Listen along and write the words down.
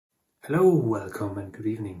Hello, welcome and good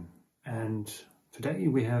evening. And today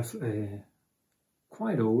we have a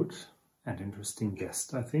quite old and interesting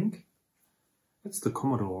guest, I think. It's the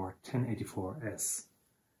Commodore 1084S.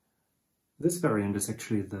 This variant is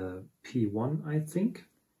actually the P1, I think,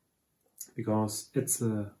 because it's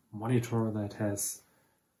a monitor that has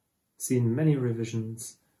seen many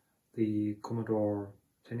revisions. The Commodore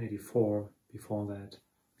 1084 before that.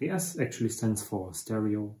 The S actually stands for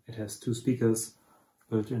stereo. It has two speakers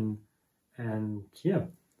built in. And yeah,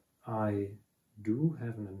 I do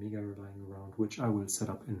have an Amiga lying around, which I will set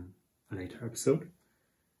up in a later episode.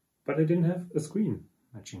 But I didn't have a screen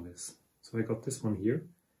matching this. So I got this one here.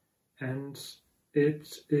 And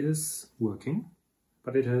it is working,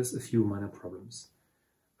 but it has a few minor problems.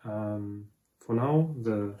 For now,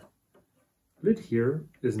 the lid here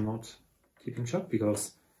is not keeping shut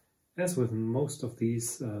because, as with most of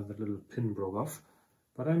these, the little pin broke off.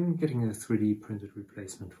 But I'm getting a 3D printed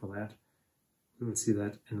replacement for that. We will see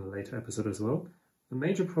that in a later episode as well. The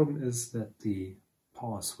major problem is that the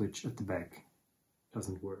power switch at the back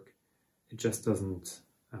doesn't work. It just doesn't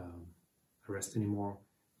arrest anymore.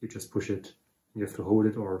 You just push it, and you have to hold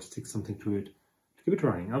it or stick something to it to keep it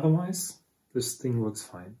running. Otherwise, this thing works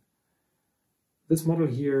fine. This model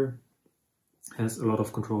here has a lot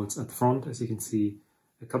of controls at the front, as you can see,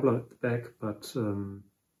 a couple at the back, but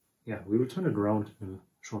yeah, we will turn it around in a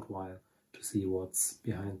short while to see what's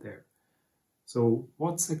behind there. So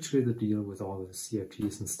what's actually the deal with all the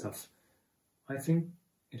CRTs and stuff? I think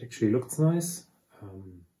it actually looks nice.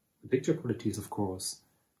 The picture quality is, of course,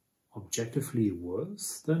 objectively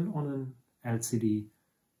worse than on an LCD,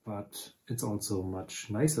 but it's also much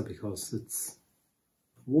nicer because it's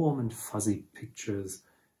warm and fuzzy pictures,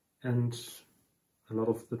 and a lot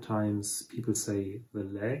of the times people say the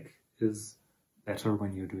lag is better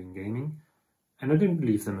when you're doing gaming, and I didn't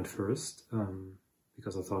believe them at first.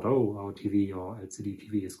 Because I thought, oh, our TV or LCD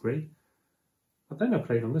TV is great. But then I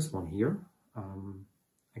played on this one here,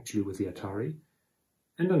 actually with the Atari,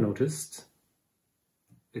 and I noticed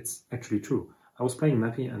it's actually true. I was playing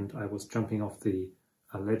Mappy and I was jumping off the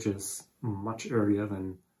ledges much earlier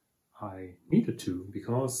than I needed to,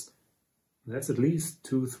 because there's at least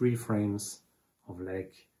 2-3 frames of lag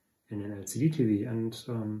in an LCD TV, and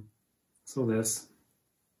so there's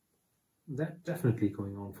that definitely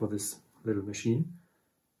going on for this little machine.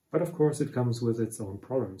 But of course it comes with its own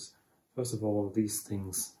problems. First of all, these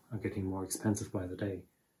things are getting more expensive by the day.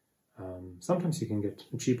 Sometimes you can get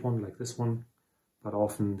a cheap one like this one, but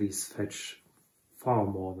often these fetch far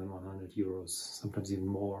more than 100 euros, sometimes even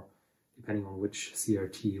more, depending on which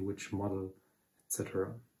CRT, which model,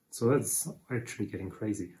 etc. So that's actually getting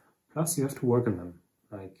crazy. Plus you have to work on them,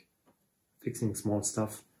 like fixing small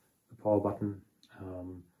stuff, the power button,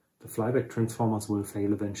 the flyback transformers will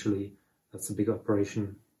fail eventually. That's a big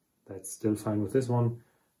operation. That's still fine with this one.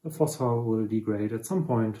 The phosphor will degrade. At some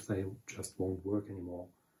point they just won't work anymore.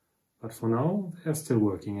 But for now they are still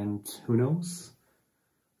working, and who knows?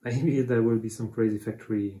 Maybe there will be some crazy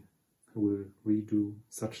factory who will redo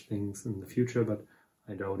such things in the future, but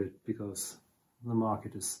I doubt it because the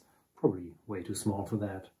market is probably way too small for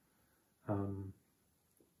that.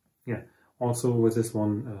 Yeah, also with this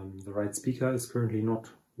one the right speaker is currently not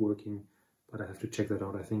working, but I have to check that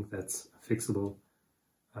out. I think that's fixable.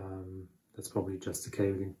 That's probably just a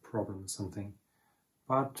cabling problem or something,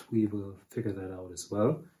 but we will figure that out as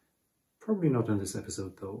well. Probably not in this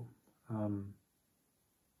episode though.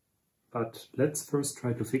 But let's first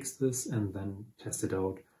try to fix this and then test it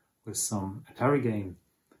out with some Atari game.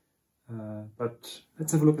 But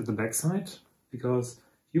let's have a look at the backside, because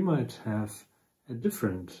you might have a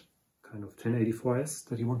different kind of 1084S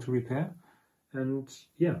that you want to repair. And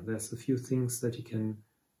yeah, there's a few things that you can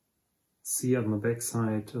see on the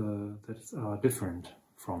backside that are different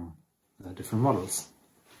from the different models.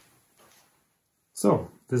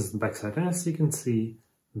 So this is the backside, and as you can see,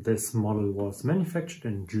 this model was manufactured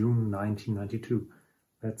in June 1992.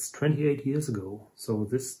 That's 28 years ago, so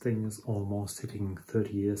this thing is almost hitting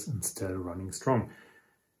 30 years and still running strong.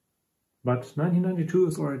 But 1992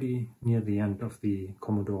 is already near the end of the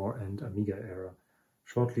Commodore and Amiga era.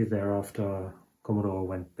 Shortly thereafter, Commodore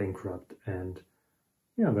went bankrupt, and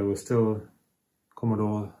yeah, there were still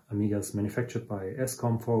Commodore Amigas manufactured by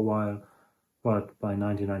Escom for a while, but by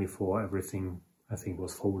 1994 everything, I think,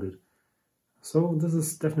 was folded. So this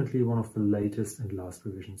is definitely one of the latest and last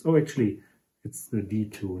revisions. Oh, actually, it's the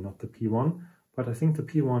D2, not the P1, but I think the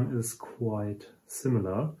P1 is quite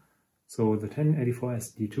similar. So the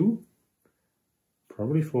 1084S D2,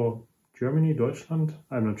 probably for Germany, Deutschland,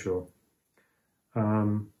 I'm not sure.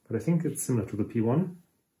 But I think it's similar to the P1.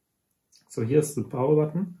 So here's the power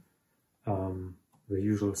button. the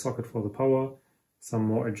usual socket for the power, some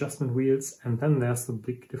more adjustment wheels, and then there's the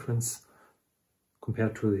big difference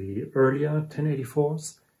compared to the earlier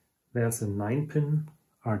 1084s. There's a 9-pin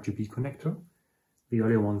RGB connector. The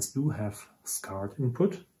earlier ones do have SCART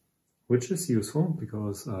input, which is useful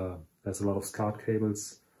because there's a lot of SCART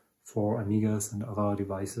cables for Amigas and other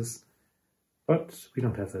devices, but we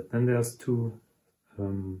don't have that. Then there's two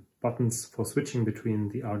buttons for switching between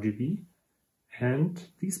the RGB and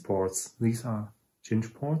these ports. These are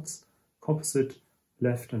Cinch ports, composite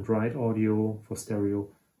left and right audio for stereo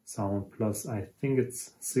sound, plus I think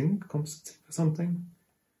it's sync composite or something.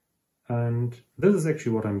 And this is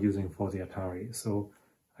actually what I'm using for the Atari, so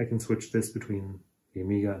I can switch this between the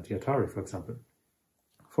Amiga and the Atari, for example.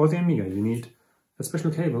 For the Amiga you need a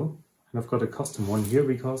special cable, and I've got a custom one here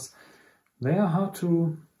because they are hard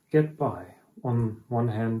to get by. On one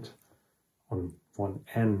end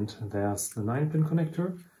there's the 9-pin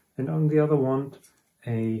connector, and on the other one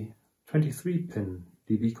a 23-pin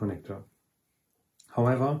DB connector.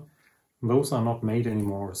 However, those are not made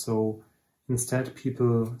anymore, so instead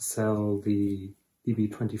people sell the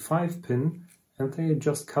DB25 pin and they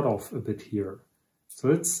just cut off a bit here. So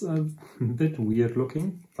it's a bit weird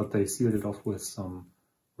looking, but they sealed it off with some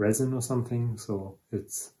resin or something, so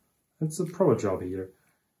it's a proper job here.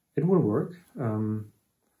 It will work,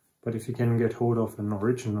 but if you can get hold of an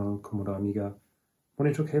original Commodore Amiga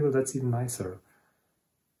monitor cable, that's even nicer.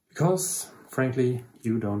 Because, frankly,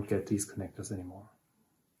 you don't get these connectors anymore.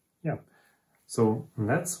 Yeah, so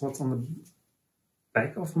that's what's on the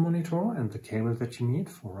back of the monitor and the cable that you need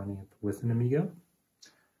for running it with an Amiga.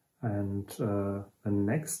 And the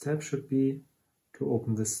next step should be to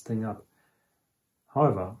open this thing up.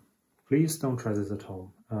 However, please don't try this at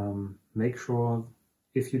home. Make sure,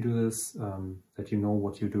 if you do this, that you know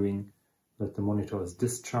what you're doing, that the monitor is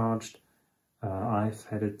discharged. I've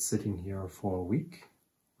had it sitting here for a week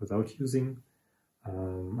without using.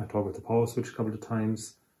 I talked with the power switch a couple of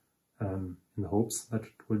times in the hopes that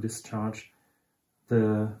it will discharge.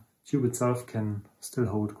 The tube itself can still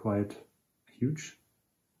hold quite huge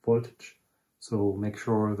voltage, so make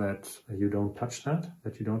sure that you don't touch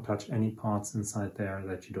that you don't touch any parts inside there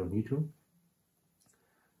that you don't need to,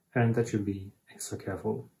 and that you'll be extra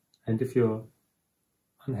careful. And if you're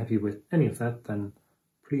unhappy with any of that, then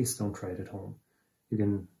please don't try it at home. You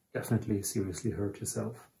can definitely seriously hurt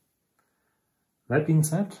yourself. That being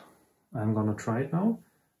said, I'm gonna try it now.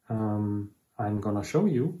 I'm gonna show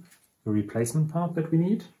you the replacement part that we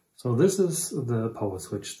need. So this is the power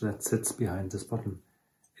switch that sits behind this button.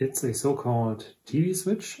 It's a so-called TV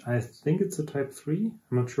switch. I think it's a Type 3,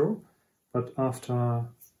 I'm not sure. But after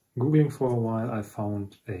Googling for a while, I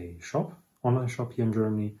found a shop, online shop here in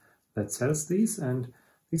Germany, that sells these. And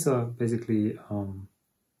these are basically, I'm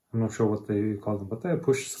not sure what they call them, but they are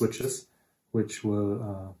push switches, which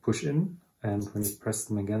will push in. And when you press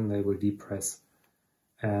them again, they will depress.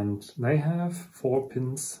 And they have 4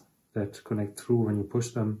 pins that connect through when you push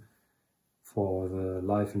them for the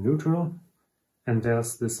live and neutral. And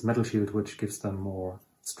there's this metal shield which gives them more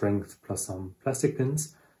strength, plus some plastic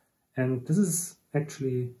pins. And this is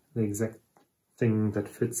actually the exact thing that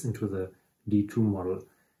fits into the D2 model.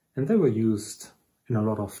 And they were used in a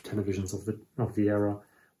lot of televisions of the era,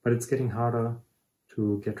 but it's getting harder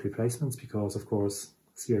to get replacements because, of course,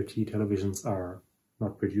 CRT televisions are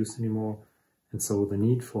not produced anymore. And so the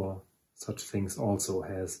need for such things also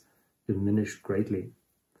has diminished greatly.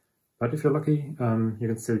 But if you're lucky, you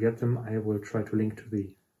can still get them. I will try to link to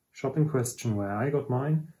the shop in question where I got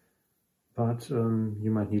mine, but you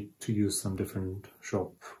might need to use some different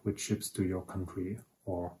shop which ships to your country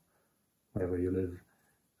or wherever you live.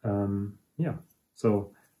 Yeah,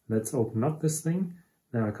 so let's open up this thing.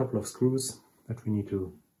 There are a couple of screws that we need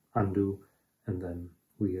to undo, and then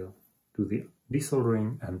we'll do the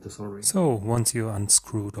desoldering and the soldering. So once you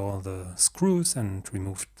unscrewed all the screws and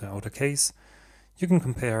removed the outer case, you can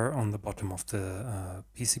compare on the bottom of the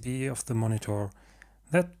PCB of the monitor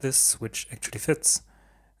that this switch actually fits.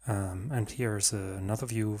 And here's another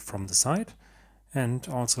view from the side. And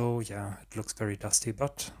also, yeah, it looks very dusty,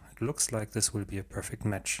 but it looks like this will be a perfect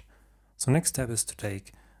match. So next step is to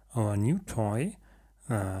take our new toy,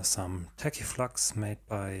 some Tachyflux made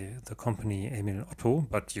by the company Emil Otto,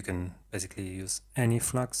 but you can basically use any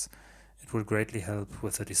flux. It will greatly help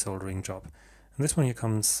with the desoldering job. And this one here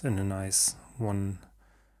comes in a nice one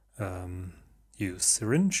use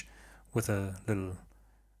syringe with a little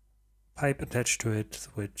pipe attached to it,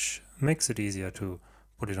 which makes it easier to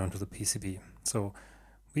put it onto the PCB. So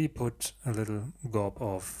we put a little gob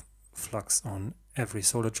of flux on every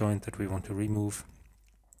solder joint that we want to remove.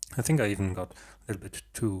 I think I even got a little bit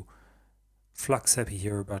too flux happy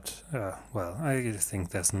here, but well, I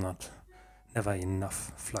think there's never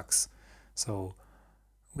enough flux. So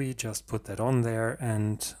we just put that on there,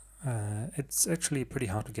 and it's actually pretty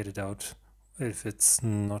hard to get it out if it's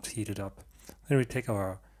not heated up. Then we take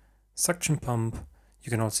our suction pump.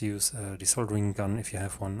 You can also use a desoldering gun if you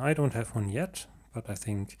have one. I don't have one yet, but I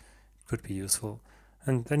think it could be useful.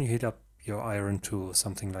 And then you heat up your iron to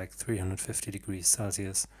something like 350 degrees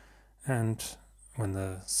Celsius, and when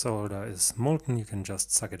the solder is molten you can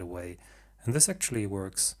just suck it away. And this actually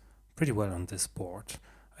works pretty well on this board.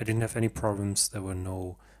 I didn't have any problems, there were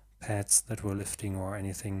no pads that were lifting or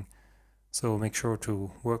anything, so make sure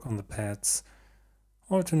to work on the pads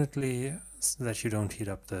alternately so that you don't heat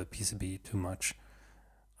up the PCB too much.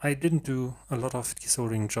 I didn't do a lot of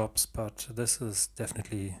desoldering jobs, but this is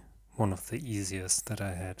definitely one of the easiest that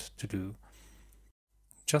I had to do.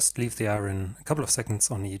 Just leave the iron a couple of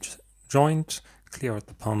seconds on each joint, clear out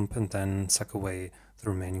the pump, and then suck away the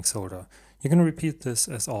remaining solder. You can repeat this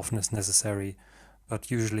as often as necessary,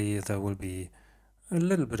 but usually there will be a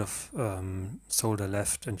little bit of solder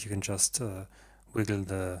left, and you can just wiggle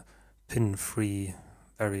the pin free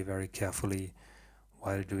very, very carefully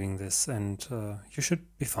while doing this, and you should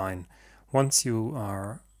be fine. Once you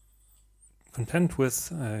are content with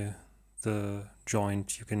the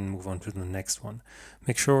joint, you can move on to the next one.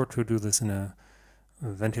 Make sure to do this in a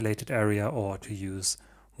ventilated area, or to use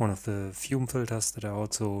one of the fume filters that are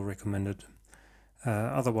also recommended.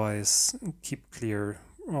 Otherwise, keep clear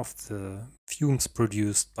of the fumes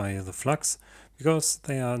produced by the flux, because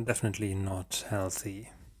they are definitely not healthy.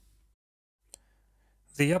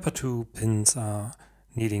 The upper two pins are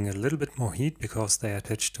needing a little bit more heat because they are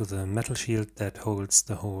attached to the metal shield that holds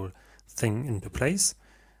the whole thing into place.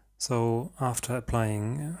 So after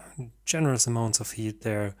applying generous amounts of heat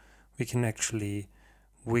there, we can actually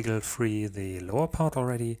wiggle free the lower part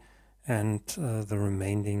already, and the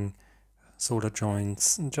remaining solder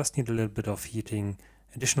joints just need a little bit of heating,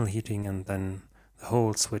 additional heating, and then the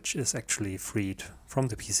whole switch is actually freed from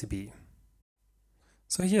the PCB.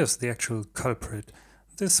 So here's the actual culprit.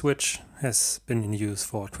 This switch has been in use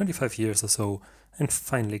for 25 years or so and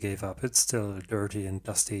finally gave up. It's still dirty and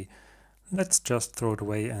dusty. Let's just throw it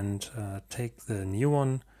away and take the new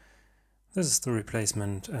one. This is the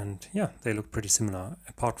replacement, and yeah, they look pretty similar.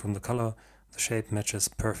 Apart from the color, the shape matches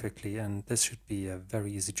perfectly, and this should be a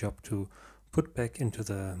very easy job to put back into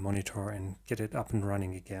the monitor and get it up and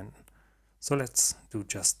running again. So let's do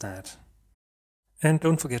just that. And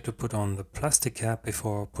don't forget to put on the plastic cap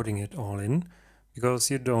before putting it all in, because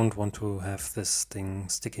you don't want to have this thing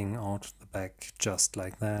sticking out the back just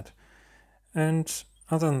like that. And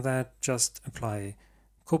other than that, just apply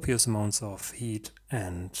copious amounts of heat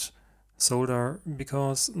and solder,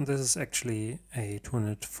 because this is actually a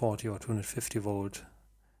 240 or 250 volt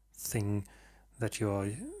thing that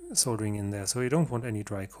you're soldering in there, so you don't want any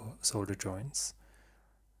dry solder joints.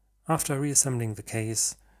 After reassembling the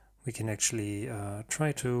case, we can actually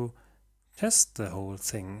try to test the whole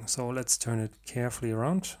thing. So let's turn it carefully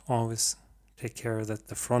around. Always take care that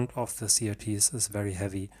the front of the CRTs is very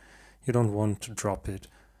heavy. You don't want to drop it.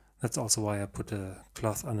 That's also why I put a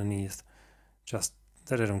cloth underneath, just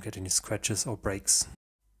that I don't get any scratches or breaks.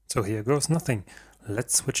 So here goes nothing.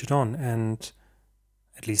 Let's switch it on, and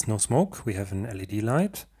at least no smoke. We have an LED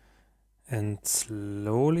light, and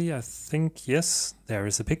slowly, I think, yes, there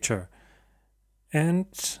is a picture. And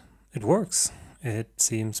it works. It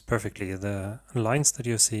seems perfectly. The lines that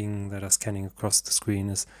you're seeing that are scanning across the screen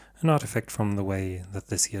is an artifact from the way that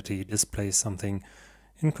the CRT displays something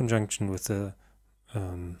in conjunction with the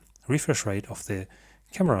refresh rate of the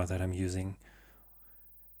camera that I'm using.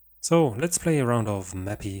 So let's play a round of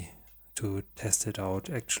Mappy to test it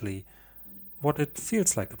out, actually, what it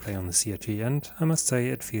feels like to play on the CRT, and I must say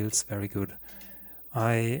it feels very good.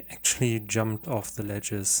 I actually jumped off the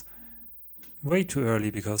ledges way too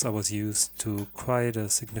early because I was used to quite a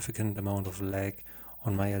significant amount of lag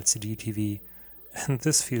on my LCD TV, and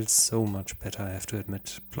this feels so much better, I have to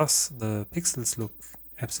admit. Plus the pixels look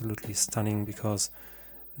absolutely stunning because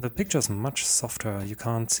the picture is much softer. You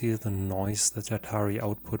can't see the noise that the Atari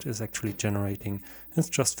output is actually generating. It's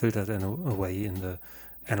just filtered away in the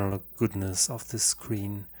analog goodness of this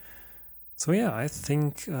screen. So yeah, I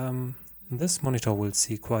think this monitor will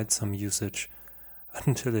see quite some usage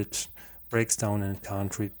until it breaks down and it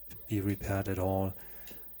can't be repaired at all.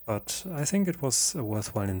 But I think it was a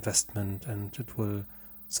worthwhile investment, and it will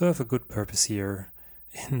serve a good purpose here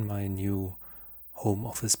in my new home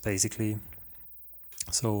office, basically.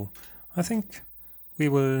 So I think we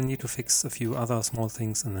will need to fix a few other small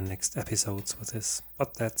things in the next episodes with this,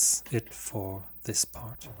 but that's it for this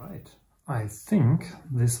part. Alright, I think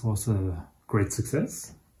this was a great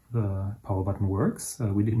success. The power button works,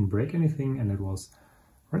 we didn't break anything, and it was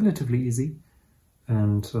relatively easy.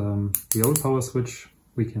 And the old power switch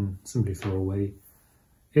we can simply throw away.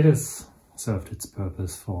 It has served its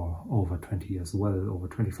purpose for over 20 years, well over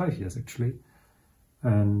 25 years actually.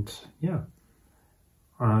 And yeah,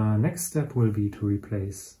 next step will be to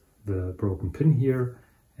replace the broken pin here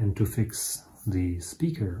and to fix the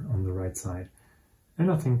speaker on the right side.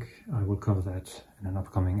 And I think I will cover that in an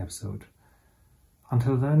upcoming episode.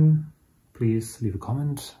 Until then, please leave a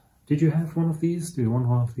comment. Did you have one of these? Do you want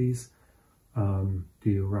one of these? Do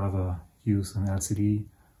you rather use an LCD?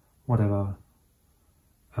 Whatever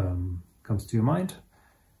comes to your mind.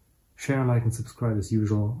 Share, like and subscribe as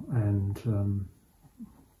usual, and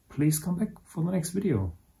please come back for the next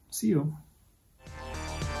video. See you!